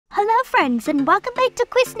Hello friends and welcome back to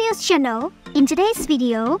Quiz News channel. In today's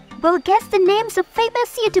video, we'll guess the names of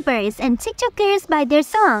famous YouTubers and TikTokers by their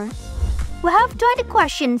song. We have 20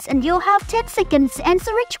 questions and you'll have 10 seconds to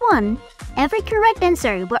answer each one. Every correct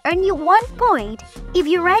answer will earn you 1 point. If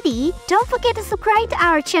you're ready, don't forget to subscribe to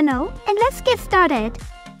our channel and let's get started.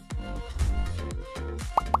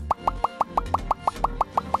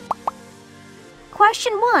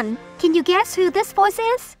 Question 1. Can you guess who this voice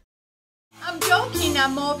is? I'm joking,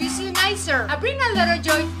 I'm obviously nicer. I bring a lot of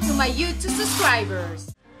joy to my YouTube subscribers.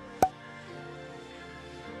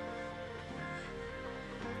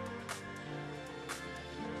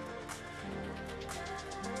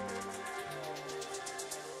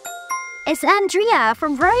 It's Andrea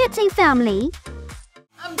from Royalty Family.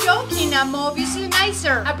 I'm joking, I'm obviously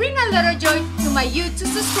nicer. I bring a lot of joy to my YouTube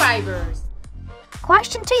subscribers.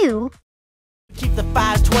 Question 2. Keep the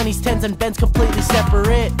 5s, 20s, 10s, and bends completely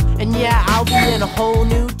separate. And yeah, I'll be in a whole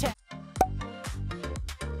new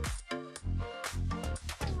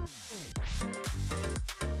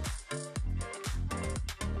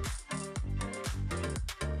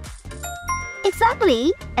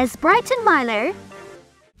Exactly, it's Brighton Myler.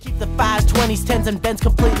 Keep the 5s, 20s, 10s, and bends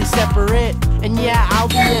completely separate. And yeah, I'll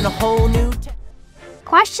be in a whole new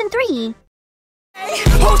Question 3.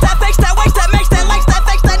 Who's that fakes that wakes that makes that likes that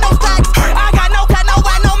fakes that no stacks? I got no cat, no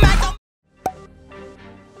wine, no mac, no.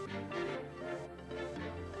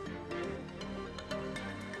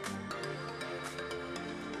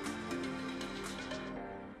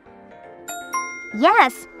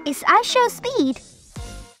 Yes, it's I Show Speed.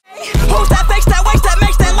 Who's that fakes that wakes that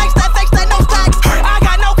makes that likes that fakes that no stacks? I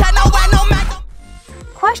got no cat, no wine, no mac, no.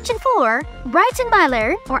 Question 4. Brighton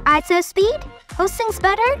Myler or I Show Speed? Who sings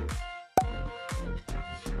better?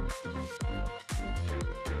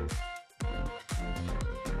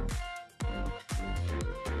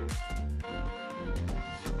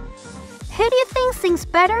 Who do you think sings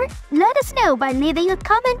better? Let us know by leaving a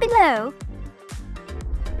comment below.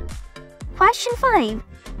 Question 5.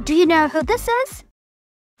 Do you know who this is?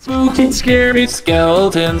 Spooky, scary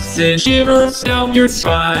skeletons send shivers down your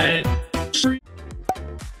spine.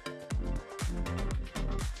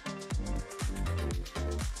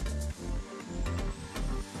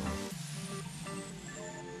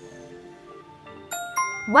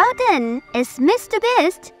 Well done, it's Mr.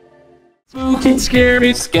 Beast. Spooky,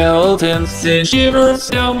 scary skeletons send shivers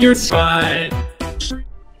down your spine.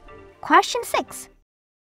 Question 6.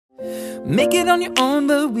 Make it on your own,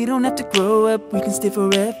 but we don't have to grow up. We can stay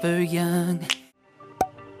forever young.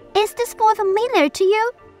 Is this boy familiar to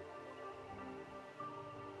you?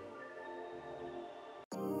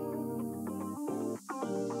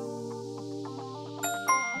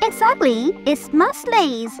 Exactly, it's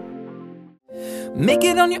Muslays. Make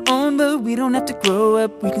it on your own, but we don't have to grow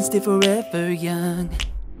up. We can stay forever young.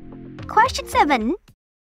 Question 7.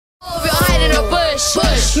 Oh, we'll hide in a bush.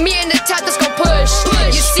 Me and the top that's gon' push.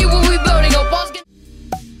 You see what we building up walls.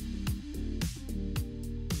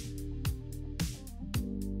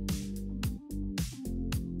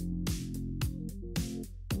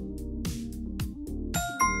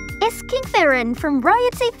 It's King Theron from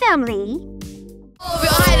Royalty Family. Oh,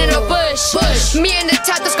 we'll hide in a bush. Me and the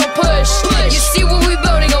top that's gon' push. You see what we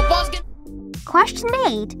building up walls. Question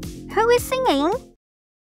 8. Who is singing?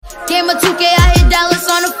 Game of 2K, I hit Dallas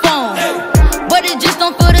on the phone. But it just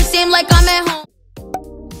don't feel the same like I'm at home.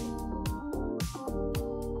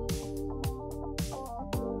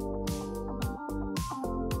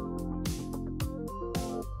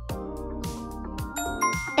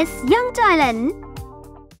 It's Young Dylan.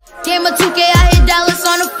 Game of 2K, I hit Dallas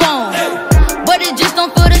on the phone. But it just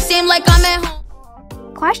don't feel the same like I'm at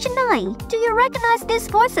home. Question 9. Do you recognize these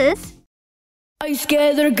voices? Are you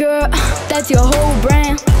scared, little girl? That's your whole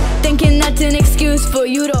brand. Thinking that's an excuse for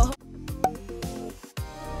you to.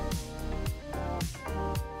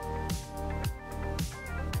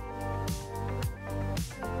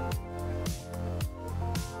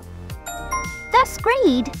 That's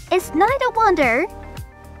great. It's Night of Wonder.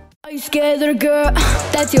 Are you scared, little girl?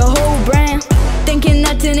 That's your whole brand. Thinking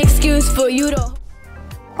that's an excuse for you to.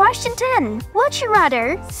 Question 10. Would you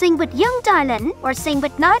rather sing with Young Dylan or sing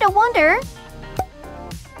with Night of Wonder?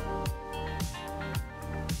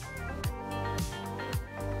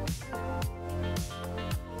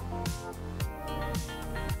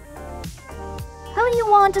 Who do you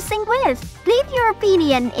want to sing with? Leave your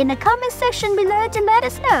opinion in the comment section below to let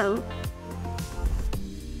us know.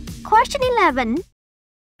 Question 11.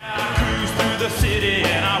 I cruise through the city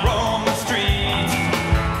and I roam the streets.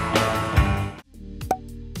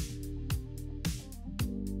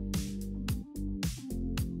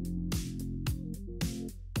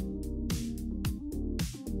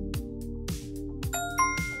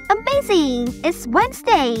 easy. It's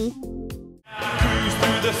Wednesday. Cruise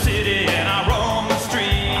through the city and I roam the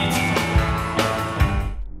streets.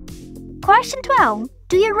 Question 12.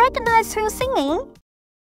 Do you recognize who's singing?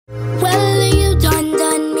 Well, you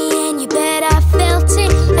done me and you bet I felt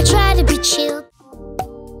it. I try to be chill.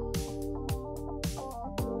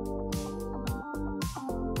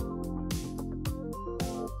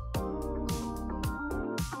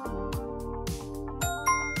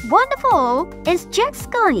 Wonderful! It's Jack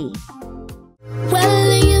Sky.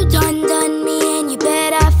 Well, you done me and you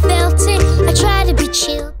bet I felt it. I try to be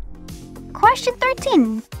chill. Question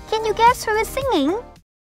 13. Can you guess who is singing?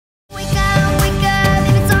 Wake up,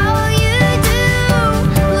 if it's all you do.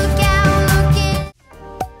 Look out, looking.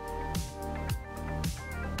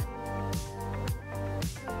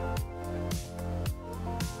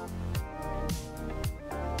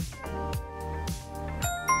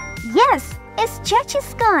 Yes, it's Jack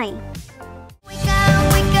Sky. Wake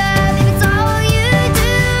up, if it's all you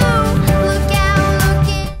do. Look out,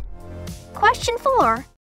 looking. Question 4.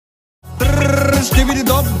 Stibidi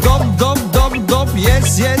dop, dop, dop, dop, dop.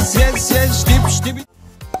 Yes, yes, yes, yes. Stib, stibidi.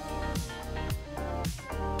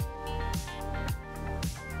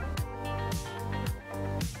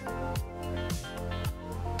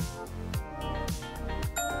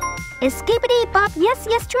 It's Skibbity Bop Yes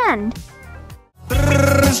Yes Trend.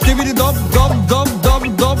 Stibidi dop, dop, dop, dop,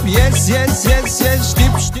 dop. Yes, yes, yes, yes.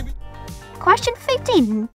 Stib, stibidi. Question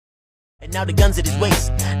 15. And now the gun's at his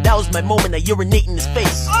waist. That was my moment, I urinate in his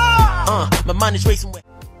face. My mind is racing with.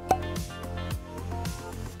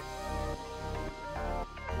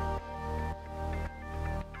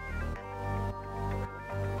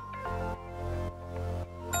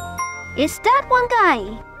 It's that one guy.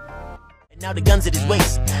 And now the gun's at his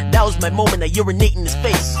waist. That was my moment, I urinate in his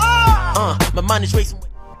face. My mind is racing with.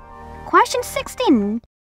 Question 16.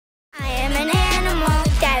 I am an animal,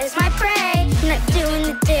 that is my prey. Not doing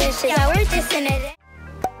the dishes, I work this in a day.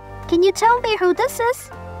 Can you tell me who this is?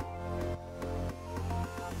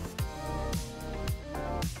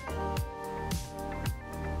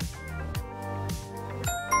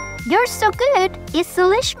 You're so good. It's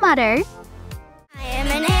Salish mother. I am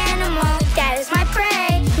an animal, that is my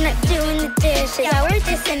prey. Not doing the dishes, I work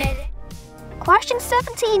this in a day. Question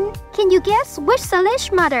 17. Can you guess which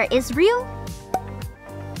Salish mother is real?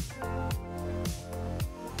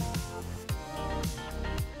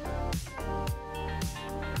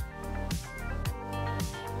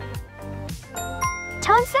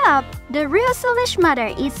 Time's up. The real Salish mother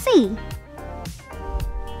is C.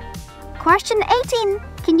 Question 18.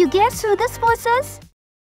 Can you guess who this voice is?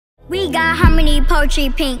 We got harmony, poetry,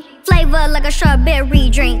 pink. Flavor like a strawberry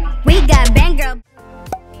drink. We got bang girl.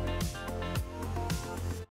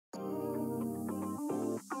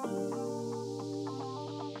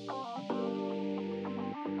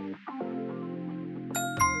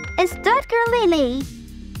 It's that girl Lily.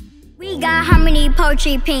 We got harmony,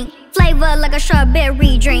 poetry, pink. Flavor like a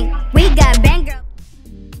strawberry drink. We got bang girl.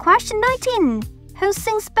 Question 19. Who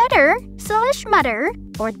sings better, Salish mother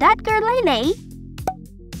or that girl Lily?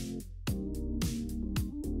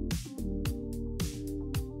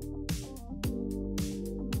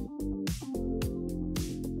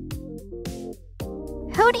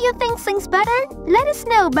 Who do you think sings better? Let us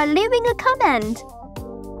know by leaving a comment.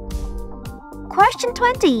 Question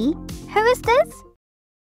 20. Who is this?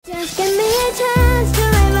 Just give me a chance to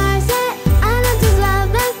reverse it. I know this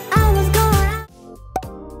love is I was going.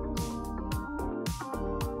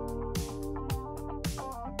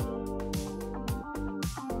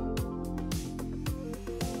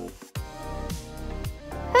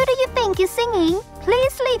 Who do you think is singing?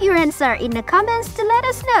 Please leave your answer in the comments to let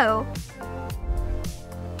us know.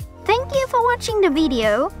 Thank you for watching the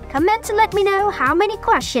video. Comment to let me know how many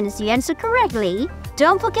questions you answered correctly.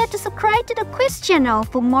 Don't forget to subscribe to the quiz channel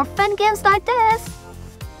for more fun games like this.